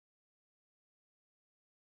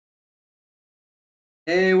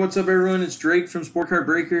Hey, what's up, everyone? It's Drake from Sport Card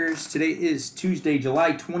Breakers. Today is Tuesday,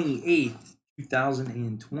 July 28th,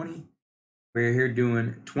 2020. We're here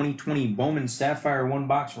doing 2020 Bowman Sapphire one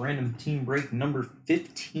box random team break number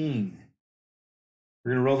 15.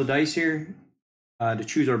 We're going to roll the dice here to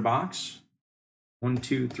choose our box. 1,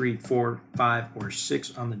 2, 3, 4, 5, or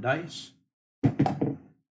 6 on the dice. Go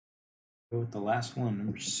with the last one,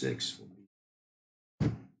 number 6.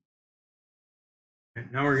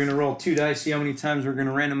 Now we're going to roll 2 dice, see how many times we're going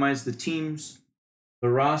to randomize the teams. The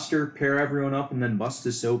roster, pair everyone up, and then bust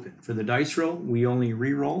this open. For the dice roll, we only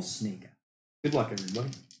re-roll snake. Good luck, everybody.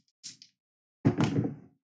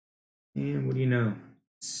 And what do you know?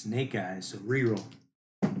 Snake eyes, so re-roll.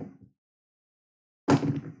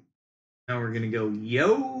 Now we're going to go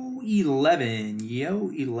yo 11. Yo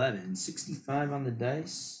 11. 65 on the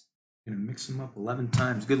dice. Going to mix them up 11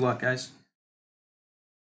 times. Good luck, guys.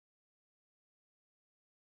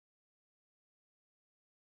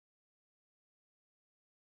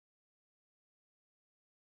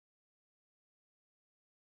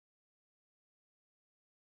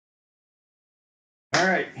 All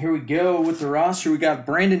right, here we go with the roster. We got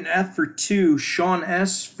Brandon F for 2, Sean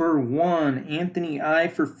S for 1, Anthony I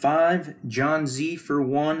for 5, John Z for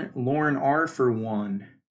 1, Lauren R for 1.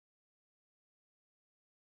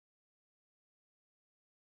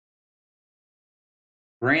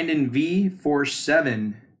 Brandon V for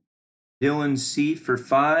 7, Dylan C for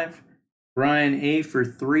 5, Brian A for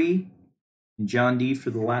 3, and John D for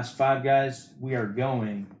the last 5, guys. We are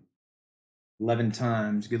going 11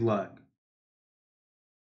 times. Good luck.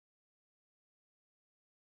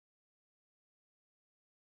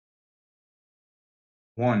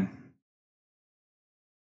 1,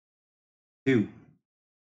 2,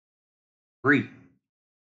 3,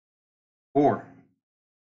 4,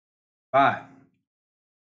 5,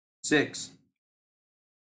 6,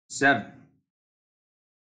 7,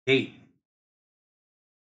 8,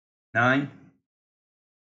 9,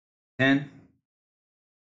 10,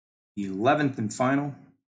 the 11th and final.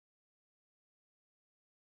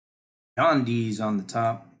 John D's on the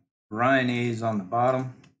top. Brian A's on the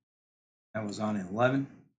bottom. That was on 11.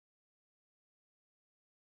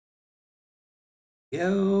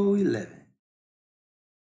 Yo, 11.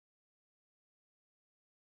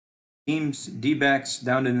 Teams, D-backs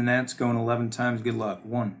down to the Nats going 11 times. Good luck.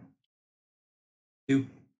 1, 2,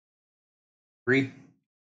 3,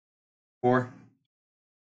 4,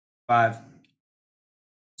 5,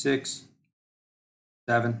 6,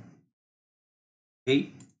 7,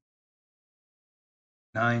 8,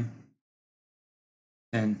 9,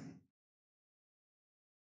 10.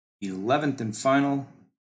 The 11th and final.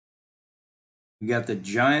 We got the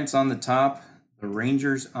Giants on the top, the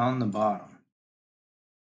Rangers on the bottom.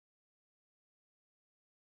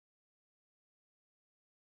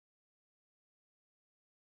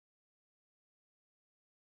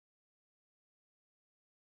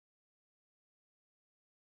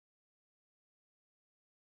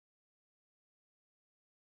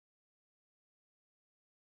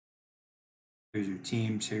 Here's your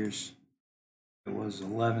teams. Here's it was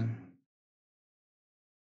 11.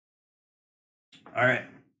 All right.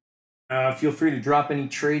 Feel free to drop any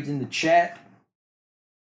trades in the chat.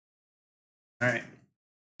 All right.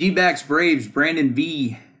 D-backs Braves Brandon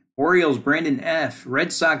V, Orioles Brandon F,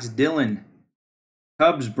 Red Sox Dylan,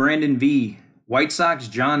 Cubs Brandon V, White Sox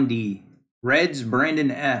John D, Reds Brandon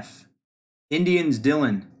F, Indians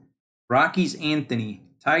Dylan, Rockies Anthony,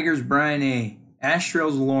 Tigers Brian A,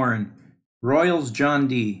 Astros Lauren, Royals John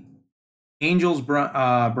D, Angels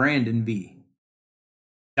Brandon V,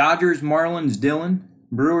 Dodgers Marlins Dylan,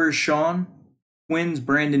 Brewers Sean, Twins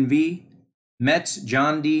Brandon V, Mets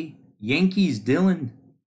John D, Yankees Dylan.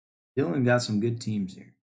 Dylan got some good teams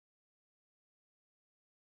here.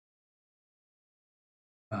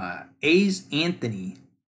 A's Anthony,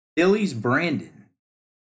 Phillies Brandon,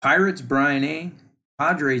 Pirates Brian A,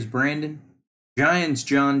 Padres Brandon, Giants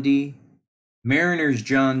John D, Mariners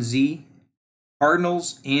John Z,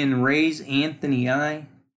 Cardinals and Rays Anthony I,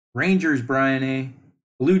 Rangers Brian A,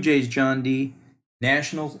 Blue Jays John D,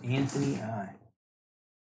 Nationals Anthony I.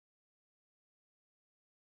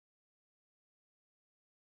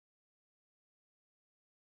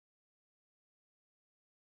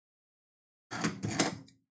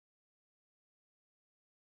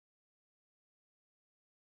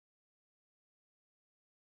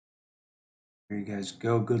 There you guys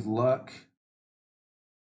go. Good luck.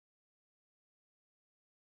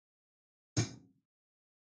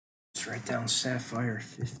 Let's write down Sapphire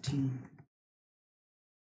 15.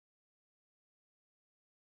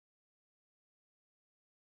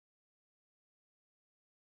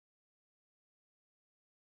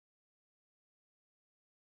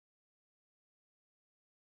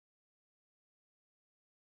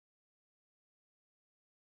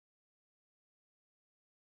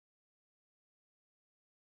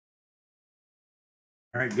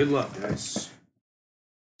 All right, good luck, guys.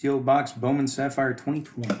 Sealed box Bowman Sapphire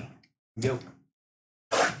 2020. Go.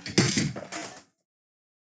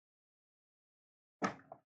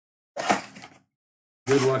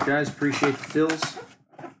 Good luck, guys. Appreciate the fills.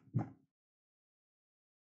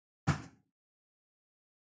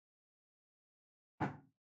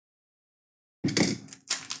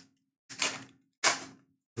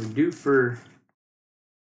 We're due for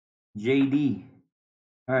JD.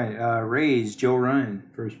 All right, Rays, Joe Ryan,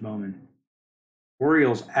 first Bowman.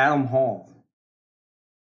 Orioles, Adam Hall.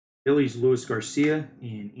 Phillies, Luis Garcia,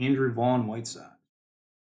 and Andrew Vaughn, White Sox.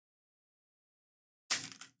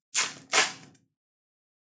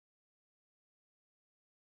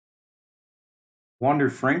 Wander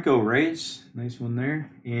Franco, Rays. Nice one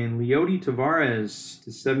there. And Leody Tavares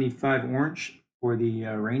 /75 orange for the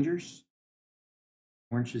Rangers.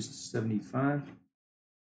 Orange is /75.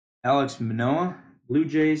 Alex Manoah, Blue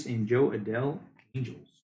Jays, and Joe Adell, Angels.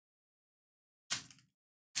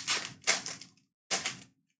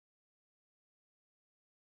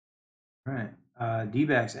 All right.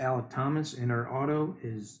 D-backs, Alec Thomas, and our auto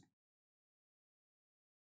is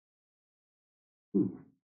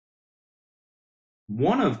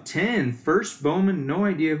 1 of 10. First Bowman, no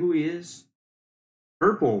idea who he is.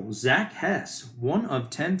 Purple, Zach Hess, 1 of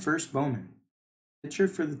 10 first Bowman. Pitcher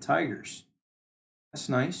for the Tigers. That's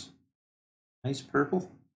nice. Nice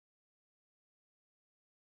purple.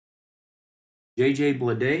 JJ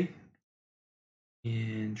Bleday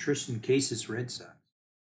and Tristan Casas, Red Sox.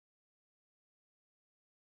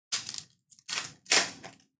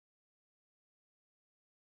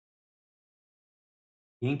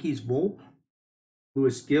 Yankees, Volpe.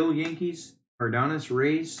 Louis Gill, Yankees. Cardenas,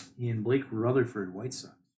 Rays. And Blake Rutherford, White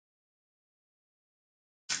Sox.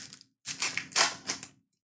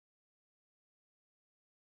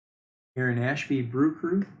 Aaron Ashby, Brew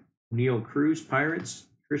Crew. Neil Cruz, Pirates.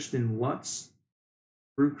 Tristan Lutz,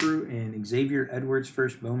 Brew Crew. And Xavier Edwards,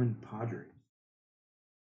 first Bowman, Padres.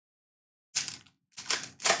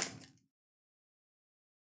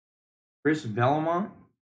 Chris Velamont,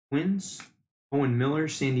 Twins. Owen Miller,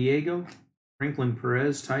 San Diego. Franklin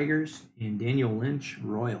Perez, Tigers. And Daniel Lynch,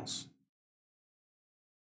 Royals.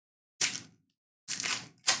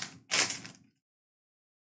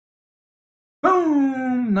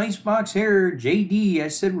 Boom! Nice box here. JD, I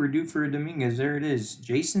said we're due for a Dominguez. There it is.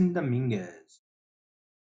 Jason Dominguez.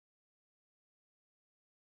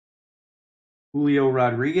 Julio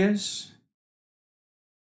Rodriguez.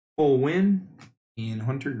 Cole Winn. And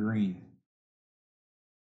Hunter Green.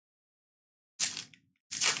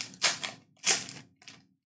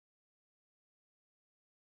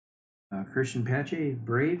 Christian Pache,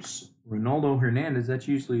 Braves. Ronaldo Hernandez, that's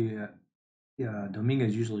usually,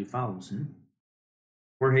 Dominguez usually follows him.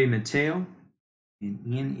 Jorge Mateo and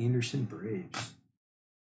Ian Anderson, Braves.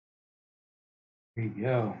 There you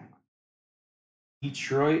go.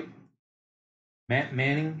 Detroit, Matt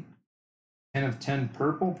Manning, 10 of 10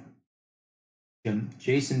 purple.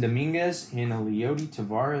 Jason Dominguez and a Leody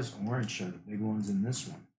Tavares orange are the big ones in this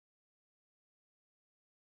one.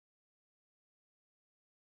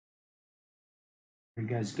 There you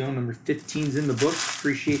guys go. Number 15's in the books.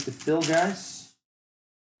 Appreciate the fill, guys.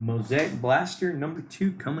 Mosaic Blaster number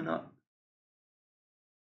 2 coming up.